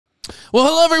Well,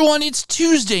 hello, everyone. It's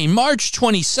Tuesday, March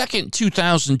 22nd,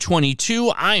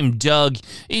 2022. I'm Doug.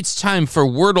 It's time for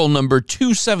Wordle number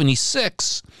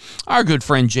 276. Our good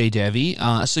friend Jay Devi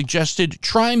suggested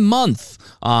try month.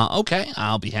 Okay,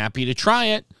 I'll be happy to try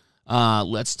it.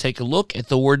 Let's take a look at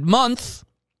the word month.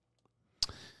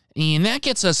 And that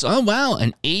gets us, oh, wow,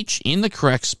 an H in the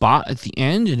correct spot at the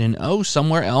end and an O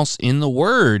somewhere else in the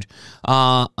word.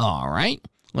 All right.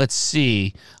 Let's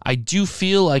see. I do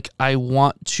feel like I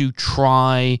want to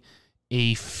try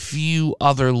a few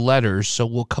other letters, so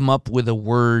we'll come up with a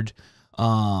word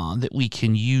that we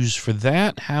can use for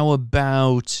that. How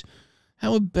about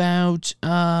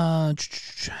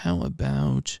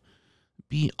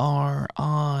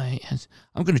B-R-I?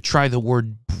 I'm going to try the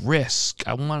word brisk.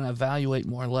 I want to evaluate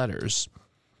more letters.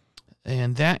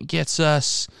 And that gets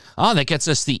us,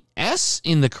 the S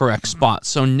in the correct spot.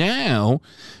 So now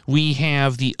we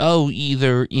have the O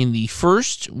either in the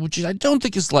first, which I don't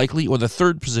think is likely, or the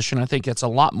third position. I think that's a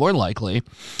lot more likely.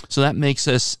 So that makes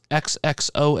us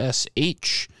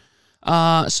XXOSH.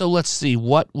 So let's see,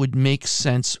 what would make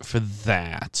sense for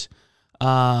that?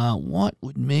 What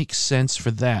would make sense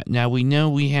for that? Now we know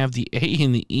we have the A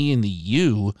and the E and the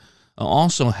U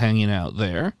also hanging out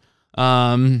there.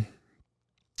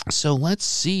 So let's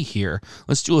see here.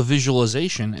 Let's do a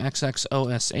visualization,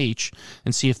 XXOSH,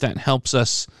 and see if that helps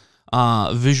us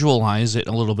visualize it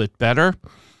a little bit better.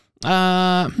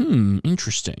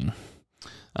 Interesting.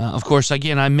 Of course,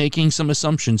 again, I'm making some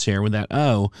assumptions here with that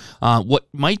O. What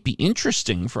might be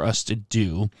interesting for us to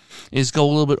do is go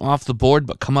a little bit off the board,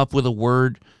 but come up with a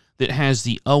word that has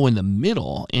the O in the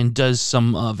middle and does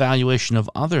some evaluation of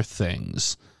other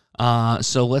things.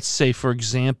 So let's say, for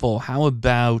example, how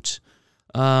about...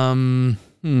 Can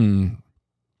I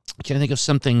think of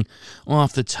something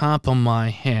off the top of my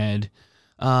head?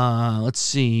 Let's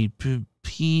see.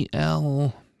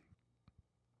 P-L-O,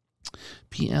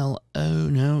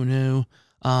 no.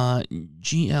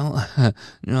 G-L,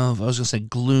 no, I was going to say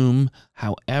gloom.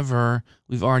 However,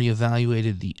 we've already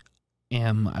evaluated the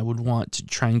M. I would want to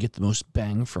try and get the most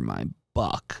bang for my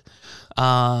buck.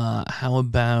 How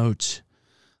about...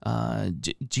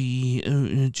 D-O-O,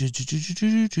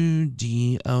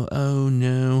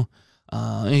 no.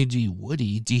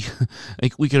 Woody,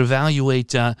 like we could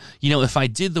evaluate, if I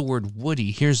did the word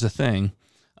Woody, here's the thing.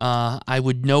 I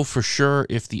would know for sure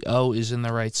if the O is in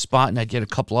the right spot, and I'd get a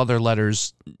couple other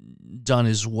letters done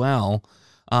as well.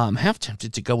 I'm half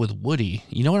tempted to go with Woody.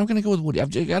 You know what? I'm going to go with Woody. I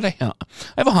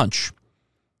have a hunch.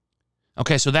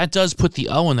 Okay, so that does put the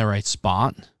O in the right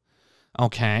spot.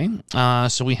 Okay,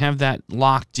 so we have that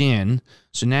locked in.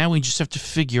 So now we just have to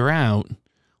figure out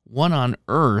what on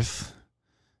earth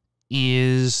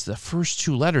is the first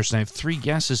two letters, and I have three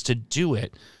guesses to do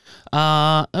it.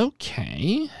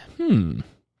 Okay,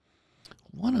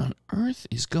 what on earth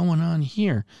is going on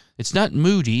here? It's not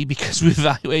Moody because we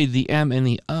evaluated the M and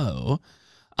the O.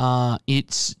 Well,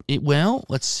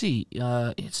 let's see.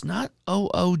 It's not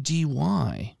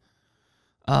O-O-D-Y.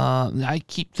 I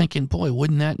keep thinking, boy,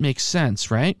 wouldn't that make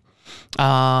sense, right?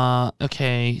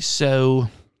 Okay, so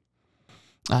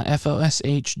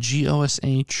F-O-S-H,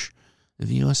 G-O-S-H,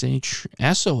 V-O-S-H,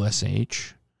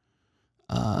 S-O-S-H,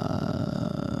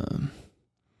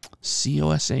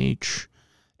 C-O-S-H,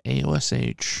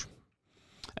 A-O-S-H,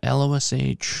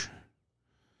 L-O-S-H,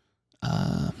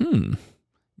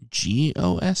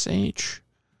 G-O-S-H,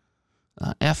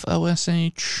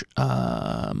 F-O-S-H,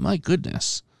 my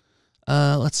goodness.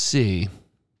 Let's see.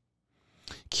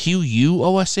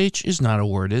 Q-U-O-S-H is not a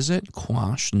word, is it?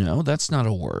 Quash, no, that's not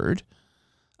a word.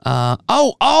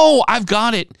 I've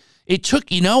got it. It took,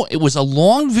 it was a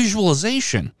long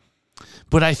visualization,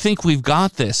 but I think we've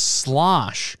got this.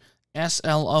 Slosh,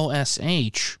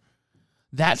 S-L-O-S-H.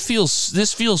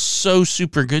 This feels so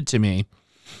super good to me.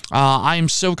 I am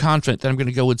so confident that I'm going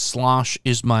to go with slosh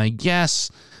is my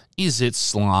guess. Is it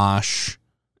slosh?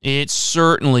 It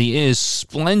certainly is.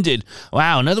 Splendid.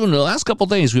 Wow, another one in the last couple of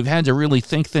days. We've had to really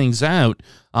think things out,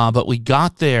 but we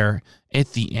got there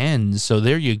at the end. So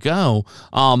there you go.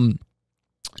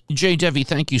 Jay Devi,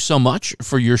 thank you so much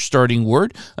for your starting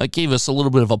word. It gave us a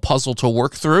little bit of a puzzle to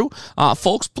work through.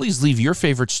 Folks, please leave your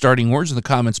favorite starting words in the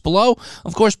comments below.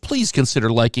 Of course, please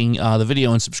consider liking the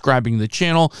video and subscribing to the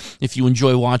channel. If you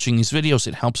enjoy watching these videos,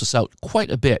 it helps us out quite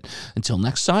a bit. Until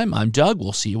next time, I'm Doug.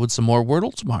 We'll see you with some more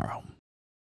Wordle tomorrow.